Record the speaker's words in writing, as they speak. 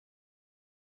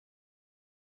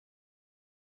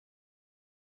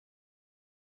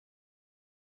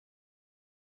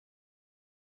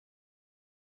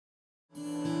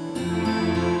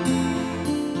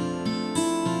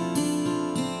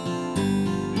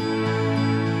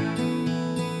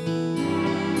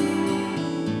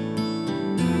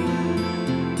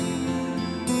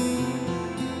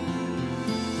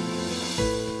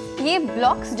ये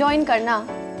blocks join करना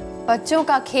बच्चों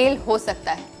का खेल हो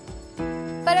सकता है,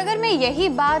 पर अगर मैं यही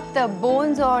बात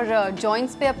बोन्स और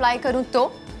जॉइंट्स पे अप्लाई करूं तो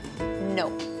नो,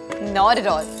 नॉट एट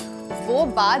ऑल। वो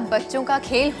बात बच्चों का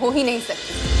खेल हो ही नहीं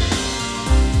सकती।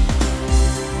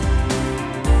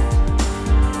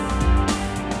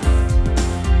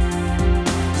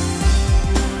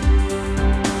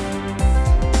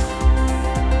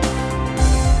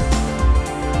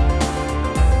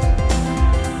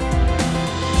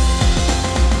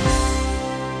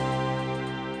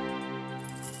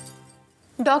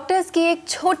 डॉक्टर्स की एक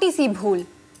छोटी सी भूल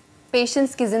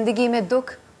पेशेंट्स की जिंदगी में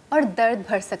दुख और दर्द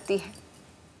भर सकती है।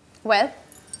 वेल,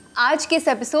 आज के इस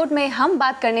एपिसोड में हम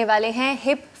बात करने वाले हैं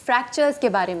हिप फ्रैक्चर्स के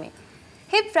बारे में।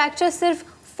 हिप फ्रैक्चर सिर्फ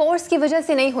फोर्स की वजह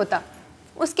से नहीं होता,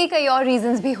 उसके कई और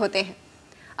रीजंस भी होते हैं।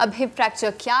 अब हिप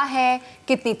फ्रैक्चर क्या है,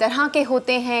 कितनी तरह के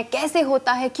होते हैं, कैसे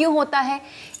होता है, क्यों होता है,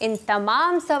 इन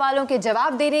तमाम सवालों के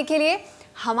जवाब देने के लिए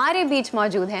हमारे बीच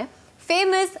मौजूद हैं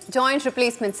famous joint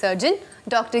replacement surgeon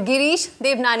doctor Girish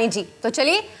Devnani जी। तो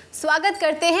चलिए स्वागत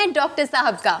करते हैं डॉक्टर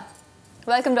साहब का।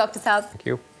 वेलकम डॉक्टर साहब। Thank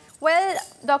you. वेल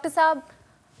डॉक्टर साहब,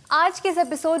 आज के इस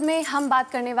एपिसोड में हम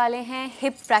बात करने वाले हैं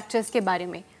हिप फ्रैक्चर्स के बारे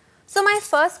में। So my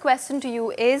first question to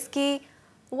you is कि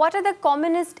what are the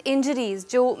commonest injuries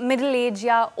जो मिडिल एज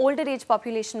या ओल्डर एज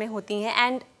पॉपुलेशन में होती हैं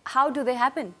and how do they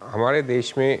happen? हमारे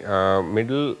देश में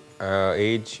मिडिल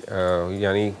एज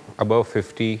यानी above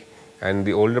 50 and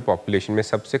the older population में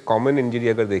सबसे कॉमन इंजरी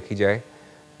अगर देखी जाए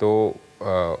तो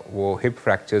वो हिप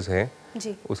फ्रैक्चर्स हैं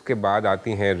जी। उसके बाद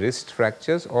आती हैं रिस्ट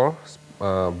फ्रैक्चर्स और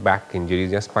बैक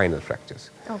इंजरीज या spinal fractures.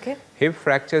 Okay. Hip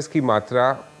fractures की मात्रा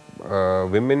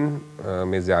विमेन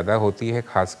में ज़्यादा होती है,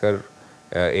 खासकर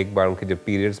एक बार उनके जब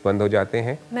पीरियड्स बंद हो जाते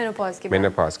हैं मेनोपॉज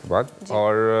के बाद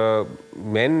और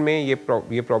मेन में ये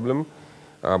प्रॉब्लम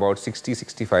अबाउट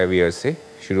 60-65 ईयर्स से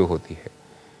शुरू होती है।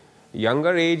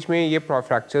 यंगर एज में ये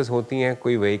फ्रैक्चर्स होती हैं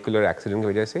कोई वेहिकुलर एक्सीडेंट की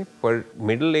वजह से, पर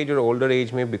मिडिल एज और ओल्डर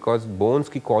एज में बिकॉज बोन्स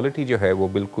की क्वालिटी जो है वो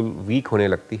बिल्कुल वीक होने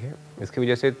लगती है, इसकी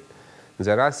वजह से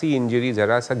ज़रा सी इंजरी,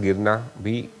 ज़रा सा गिरना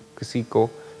भी किसी को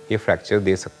ये फ्रैक्चर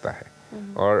दे सकता है।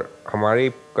 और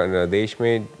हमारे देश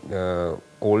में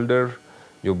ओल्डर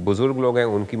जो बुज़ुर्ग लोग हैं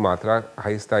उनकी मात्रा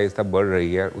आहिस्ता आहिस्ता बढ़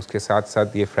रही है, उसके साथ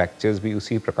साथ ये फ्रैक्चर्स भी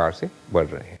उसी प्रकार से बढ़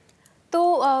रहे हैं। तो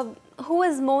who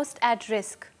is most at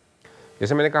risk?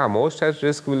 जैसे मैंने कहा, most at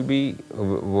risk will be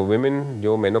वो विमेन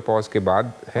जो मेनोपॉज के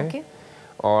बाद हैं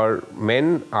और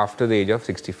main after the age of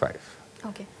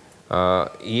 65।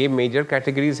 ये मेजर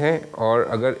कैटेगरीज हैं और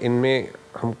अगर इनमें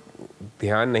हम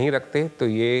ध्यान नहीं रखते तो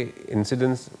ये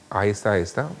इंसिडेंस आहिस्ता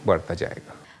आहिस्ता बढ़ता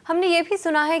जाएगा। हमने ये भी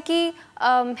सुना है कि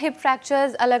हिप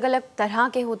फ्रैक्चर्स अलग अलग तरह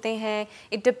के होते हैं,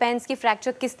 इट डिपेंड्स कि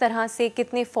फ्रैक्चर किस तरह से,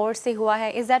 कितने फोर्स से हुआ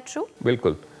है। Is that true?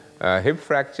 बिल्कुल। हिप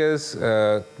फ्रैक्चर्स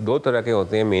दो तरह के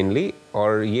होते हैं मेनली,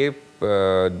 और ये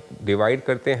डिवाइड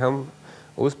करते हैं हम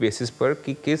उस बेसिस पर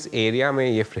कि किस एरिया में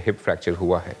ये हिप फ्रैक्चर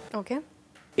हुआ है। ओके।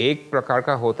 एक प्रकार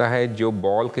का होता है जो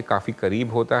बॉल के काफ़ी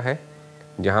करीब होता है,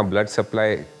 जहाँ ब्लड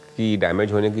सप्लाई की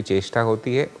डैमेज होने की चेष्टा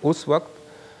होती है। उस वक्त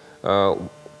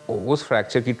उस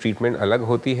फ्रैक्चर की ट्रीटमेंट अलग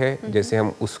होती है, जैसे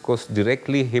हम उसको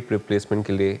डायरेक्टली हिप रिप्लेसमेंट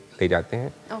के लिए ले जाते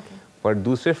हैं। पर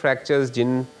दूसरे फ्रैक्चर्स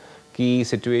जिनकी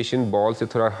सिचुएशन बॉल से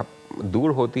थोड़ा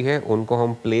दूर होती है उनको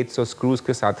हम प्लेट्स और स्क्रूज़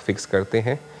के साथ फिक्स करते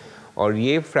हैं। और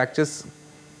ये फ्रैक्चर्स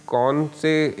कौन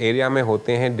से एरिया में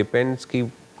होते हैं डिपेंड्स कि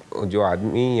जो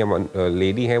आदमी या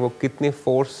लेडी है वो कितने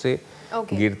फोर्स से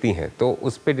गिरती हैं, तो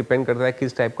उस पर डिपेंड करता है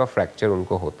किस टाइप का फ्रैक्चर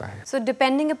उनको होता है। So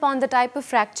depending upon the type of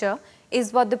fracture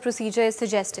is what the procedure is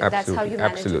suggested. That's how you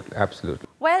manage it. Absolutely.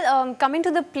 Well, coming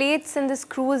to the plates and the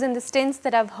screws and the stents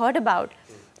that I've heard about,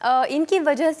 इनकी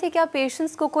वजह से क्या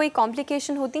patients को कोई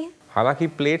complication होती हैं? हालांकि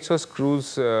plates और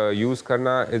स्क्रूज यूज़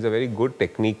करना is a very good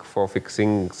technique for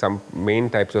fixing some main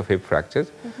types of hip fractures,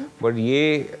 but ये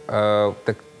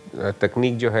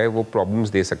तकनीक जो है वो प्रॉब्लम्स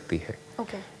दे सकती है।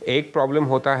 एक प्रॉब्लम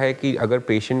होता है कि अगर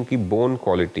पेशेंट की बोन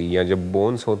क्वालिटी या जब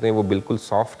बोन्स होते हैं वो बिल्कुल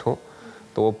सॉफ्ट हो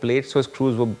तो वो प्लेट्स और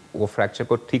स्क्रूज वो फ्रैक्चर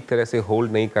को ठीक तरह से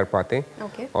होल्ड नहीं कर पाते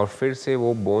और फिर से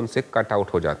वो बोन से कट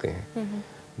आउट हो जाते हैं।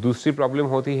 दूसरी प्रॉब्लम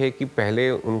होती है कि पहले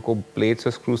उनको प्लेट्स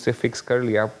और स्क्रूज से फिक्स कर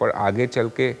लिया पर आगे चल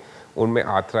के उनमें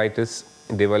आर्थराइटिस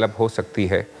डेवलप हो सकती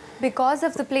है because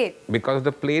of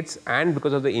the plates and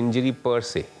because of the injury per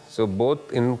se. So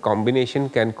both in combination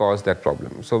can cause that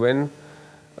problem. So when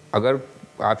अगर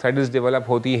आर्थराइटिस डेवलप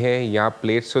होती है या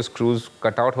प्लेट्स और स्क्रूज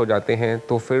कट आउट हो जाते हैं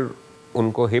तो फिर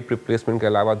उनको हिप रिप्लेसमेंट के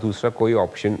अलावा दूसरा कोई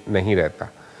ऑप्शन नहीं रहता।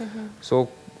 So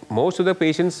most of the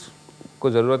patients को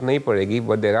ज़रूरत नहीं पड़ेगी,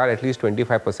 बट देयर आर एटलीस्ट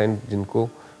 25% जिनको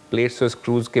प्लेट्स और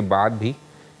स्क्रूज के बाद भी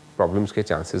प्रॉब्लम्स के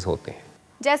चांसेस होते हैं।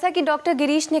 जैसा कि डॉक्टर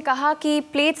गिरीश ने कहा कि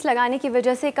प्लेट्स लगाने की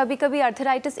वजह से कभी कभी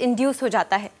आर्थराइटिस इंड्यूस हो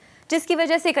जाता है, जिसकी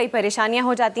वजह से कई परेशानियां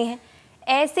हो जाती हैं।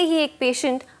 ऐसे ही एक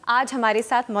पेशेंट आज हमारे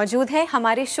साथ मौजूद है,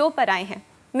 हमारे शो पर आए हैं,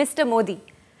 मिस्टर मोदी।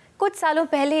 कुछ सालों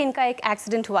पहले इनका एक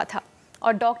एक्सीडेंट हुआ था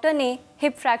और डॉक्टर ने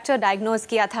हिप फ्रैक्चर डायग्नोज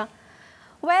किया था।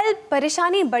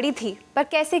 परेशानी बड़ी थी, पर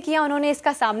कैसे किया उन्होंने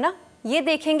इसका सामना, ये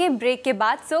देखेंगे ब्रेक के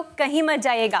बाद, सो कहीं मत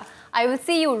जाइएगा। I will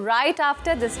see you right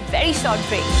after this very short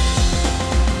break.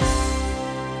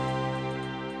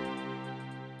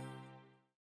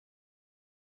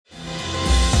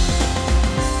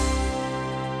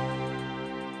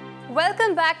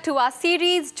 Welcome back to our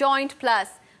series joint plus.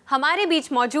 हमारे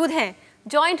बीच मौजूद हैं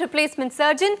joint replacement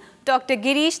surgeon doctor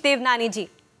Girish Devnani जी।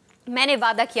 मैंने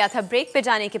वादा किया था ब्रेक पे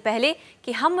जाने के पहले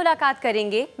कि हम मुलाकात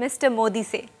करेंगे मिस्टर मोदी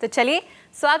से, तो चलिए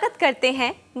स्वागत करते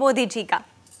हैं मोदी जी का।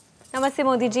 नमस्ते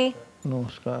मोदी जी।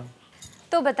 नमस्कार।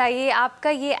 तो बताइए, आपका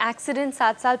ये एक्सीडेंट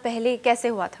 7 साल पहले कैसे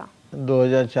हुआ था?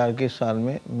 2004 के साल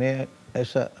में मैं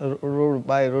ऐसा रोड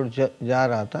बाय रोड जा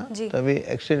रहा था, तभी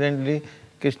एक्सीडेंटली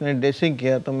किसने ड्रेसिंग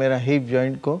किया तो मेरा हिप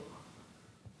जॉइंट को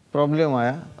प्रॉब्लम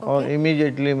आया और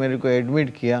इमीडिएटली मेरे को एडमिट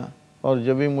किया। और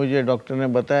जब भी मुझे डॉक्टर ने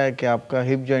बताया कि आपका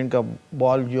हिप जॉइंट का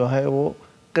बॉल जो है वो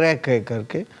क्रैक है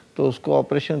करके, तो उसको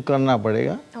ऑपरेशन करना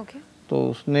पड़ेगा। तो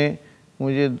उसने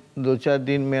मुझे 2-4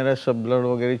 दिन मेरा सब ब्लड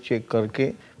वगैरह चेक करके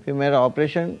फिर मेरा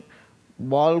ऑपरेशन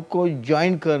बॉल को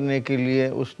जॉइन करने के लिए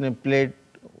उसने प्लेट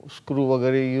स्क्रू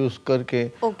वगैरह यूज़ करके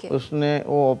उसने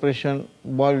वो ऑपरेशन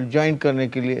बॉल जॉइन करने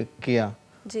के लिए किया।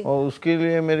 और उसके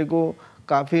लिए मेरे को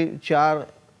काफ़ी 4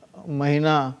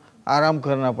 महीना आराम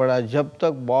करना पड़ा। जब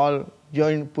तक बॉल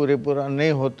जॉइंट पूरा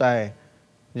नहीं होता है,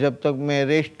 जब तक मैं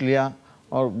रेस्ट लिया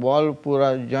और बॉल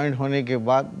पूरा जॉइंट होने के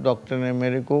बाद डॉक्टर ने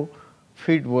मेरे को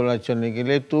फिट बोला चलने के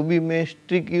लिए। तो भी मैं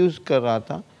स्टिक यूज़ कर रहा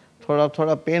था,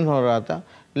 थोड़ा पेन हो रहा था,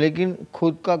 लेकिन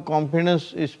खुद का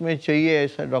कॉन्फिडेंस इसमें चाहिए,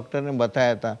 ऐसा डॉक्टर ने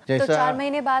बताया था। जैसा तो 4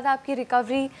 महीने बाद आपकी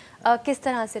रिकवरी किस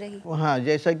तरह से रही? हाँ,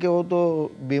 जैसा कि वो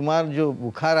तो बीमार जो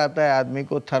बुखार आता है आदमी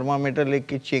को थर्मामीटर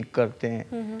लेके चेक करते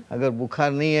हैं। अगर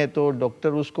बुखार नहीं है तो डॉक्टर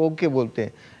उसको ओके बोलते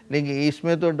हैं, लेकिन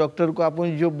इसमें तो डॉक्टर को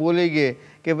अपन जो बोलेंगे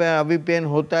कि भाई अभी पेन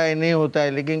होता है नहीं होता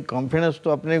है, लेकिन कॉन्फिडेंस तो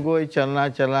अपने को ही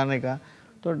चलाने का।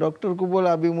 तो डॉक्टर को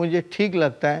बोला अभी मुझे ठीक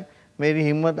लगता है, मेरी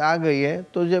हिम्मत आ गई है।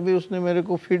 तो जब भी उसने मेरे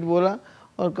को फिट बोला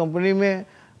और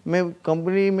मैं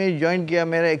कंपनी में ज्वाइन किया।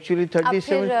 मेरा एक्चुअली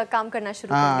 37 काम करना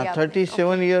शुरू कर दिया।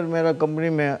 37 ईयर मेरा कंपनी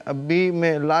में। अभी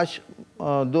मैं लास्ट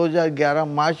 2011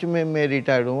 मार्च में मैं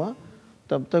रिटायर्ड हुआ।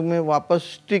 तब तक मैं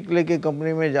वापस स्टिक लेके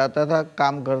कंपनी में जाता था,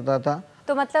 काम करता था।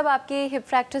 तो मतलब आपकी हिप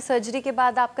फ्रैक्चर सर्जरी के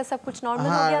बाद आपका सब कुछ नॉर्मल हो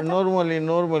गया था?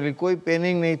 नॉर्मली कोई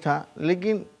पेनिंग नहीं था।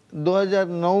 लेकिन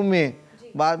 2009 में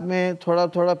बाद में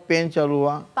थोड़ा पेन चालू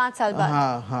हुआ। 5 साल बाद?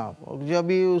 हाँ। जब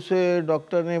भी उसे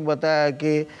डॉक्टर ने बताया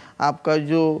कि आपका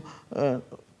जो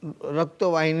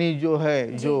रक्तवाहिनी जो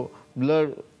है, जो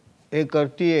ब्लड ये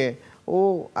करती है,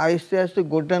 वो आहिस्ते आहिस्ते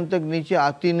घुटन तक नीचे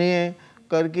आती नहीं है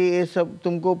करके, ये सब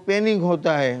तुमको पेनिंग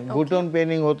होता है। घुटन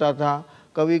पेनिंग होता था।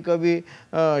 कभी कभी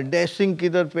डैशिंग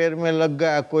किधर पैर में लग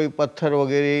गया, कोई पत्थर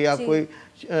वगैरह या कोई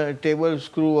टेबल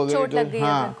स्क्रू वगैरह,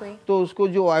 हाँ, तो उसको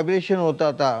जो वाइब्रेशन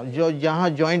होता था, जो जहाँ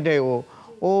जॉइंट है वो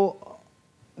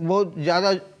बहुत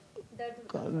ज़्यादा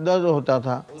दर्द होता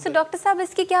था। So, डॉक्टर साहब,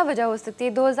 इसकी क्या वजह हो सकती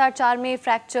है? 2004 में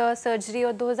फ्रैक्चर सर्जरी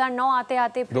और 2009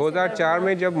 आते 2004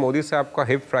 में जब मोदी साहब का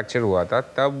हिप फ्रैक्चर हुआ था,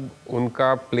 तब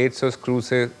उनका प्लेट्स और स्क्रू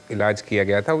से इलाज किया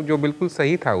गया था, जो बिल्कुल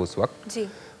सही था उस वक्त जी।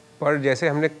 पर जैसे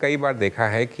हमने कई बार देखा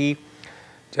है कि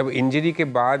जब इंजरी के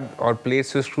बाद और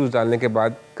प्लेट्स और स्क्रूज डालने के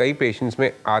बाद कई पेशेंट्स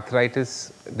में आर्थराइटिस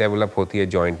डेवलप होती है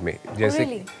जॉइंट में।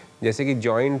 जैसे कि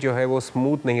जॉइंट जो है वो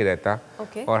स्मूथ नहीं रहता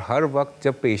और हर वक्त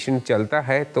जब पेशेंट चलता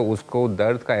है तो उसको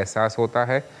दर्द का एहसास होता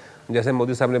है। जैसे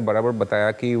मोदी साहब ने बराबर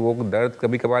बताया कि वो दर्द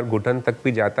कभी कभार घुटन तक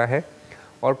भी जाता है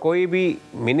और कोई भी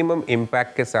मिनिमम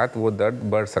इम्पैक्ट के साथ वो दर्द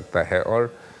बढ़ सकता है।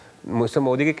 और मिस्टर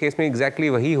मोदी के केस में एग्जैक्टली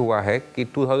वही हुआ है कि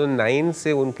 2009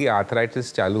 से उनकी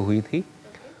आर्थराइटिस चालू हुई थी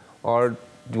और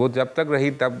वो जब तक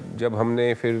रही तब जब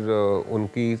हमने फिर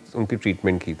उनकी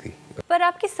ट्रीटमेंट की थी। पर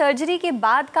आपकी सर्जरी के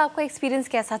बाद का आपका एक्सपीरियंस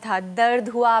कैसा था? दर्द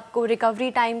हुआ आपको? रिकवरी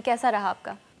टाइम कैसा रहा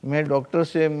आपका? मैं डॉक्टर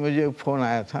से मुझे फ़ोन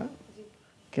आया था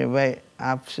कि भाई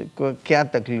आपसे को क्या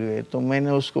तकलीफ है, तो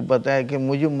मैंने उसको बताया कि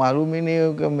मुझे मालूम ही नहीं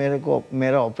हो कि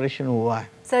मेरा ऑपरेशन हुआ है।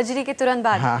 सर्जरी के तुरंत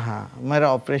बाद? हाँ,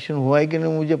 मेरा ऑपरेशन हुआ है कि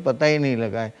नहीं मुझे पता ही नहीं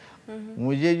लगा है।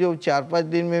 मुझे जो 4-5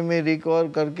 दिन में मैं रिकवर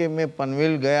करके मैं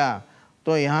पनवेल गया,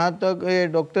 तो यहाँ तक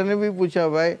डॉक्टर ने भी पूछा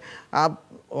भाई आप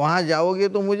वहाँ जाओगे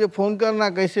तो मुझे फ़ोन करना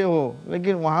कैसे हो,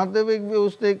 लेकिन वहाँ तक भी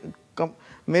उसने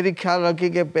मेरी ख्याल रखी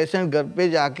कि पेशेंट घर पे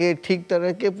जाके ठीक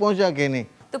तरह के पहुँचा के नहीं।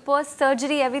 तो post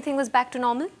surgery everything was back to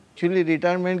normal? Actually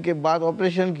retirement के बाद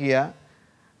ऑपरेशन किया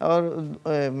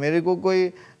और मेरे को कोई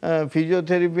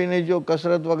फिजियोथेरेपी ने जो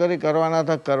कसरत वगैरह करवाना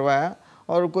था करवाया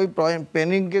और कोई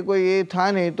पेनिंग के कोई ये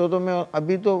था नहीं, तो मैं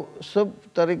अभी तो सब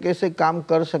तरीके से काम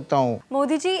कर सकता हूँ।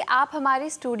 मोदी जी, आप हमारे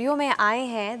स्टूडियो में आए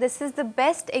हैं, this is the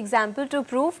best example to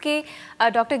prove कि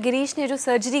डॉक्टर गिरीश ने जो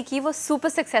सर्जरी की वो सुपर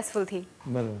सक्सेसफुल थी,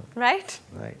 राइट?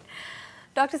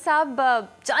 डॉक्टर साहब,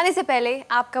 जाने से पहले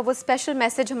आपका वो स्पेशल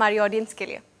मैसेज हमारी ऑडियंस के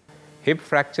लिए। हिप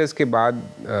फ्रैक्चर्स के बाद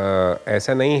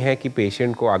ऐसा नहीं है कि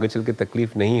पेशेंट को आगे चल के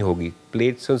तकलीफ़ नहीं होगी।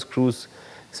 प्लेट्स और स्क्रूज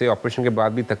से ऑपरेशन के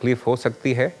बाद भी तकलीफ़ हो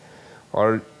सकती है,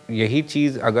 और यही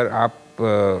चीज़ अगर आप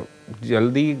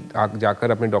जल्दी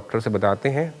जाकर अपने डॉक्टर से बताते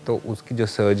हैं तो उसकी जो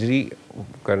सर्जरी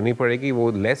करनी पड़ेगी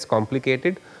वो लेस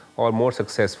कॉम्प्लिकेटेड और मोर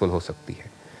सक्सेसफुल हो सकती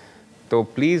है। तो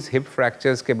प्लीज़ हिप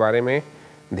फ्रैक्चर्स के बारे में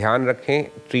ध्यान रखें,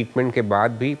 ट्रीटमेंट के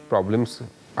बाद भी प्रॉब्लम्स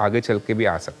आगे चल के भी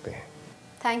आ सकते हैं।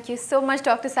 Thank you so much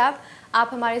doctor साहब, आप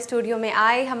हमारे स्टूडियो में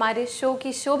आए, हमारे शो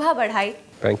की शोभा बढ़ाई।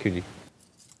 Thank you ji.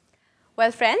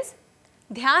 Well friends,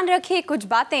 ध्यान रखिए कुछ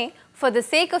बातें for the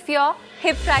sake of your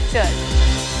hip fracture.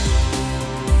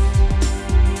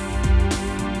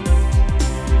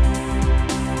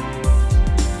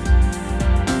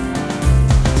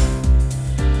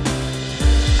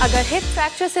 अगर हिप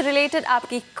फ्रैक्चर से रिलेटेड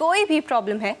आपकी कोई भी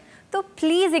प्रॉब्लम है तो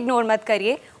प्लीज इग्नोर मत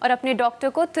करिए और अपने डॉक्टर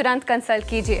को तुरंत कंसल्ट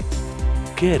कीजिए।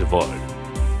 Care world,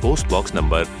 post box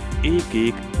number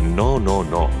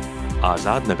 11999,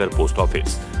 Azad Nagar post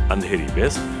office, अंधेरी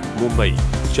वेस्ट, मुंबई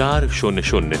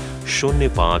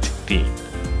 400053।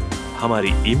 हमारी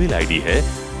ईमेल आईडी है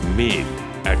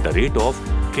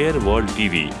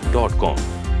mail@careworldtv.com।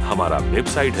 हमारा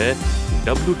वेबसाइट है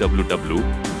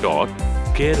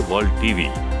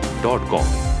www.careworldtv.com।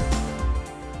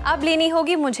 अब लेनी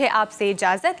होगी मुझे आपसे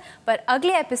इजाजत, पर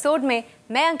अगले एपिसोड में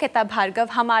मैं अंकिता भार्गव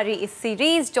हमारी इस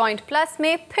सीरीज जॉइंट प्लस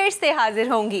में फिर से हाजिर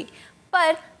होंगी।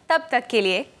 पर तब तक के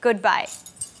लिए गुड बाय।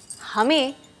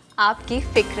 हमें आपकी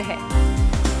फिक्र है।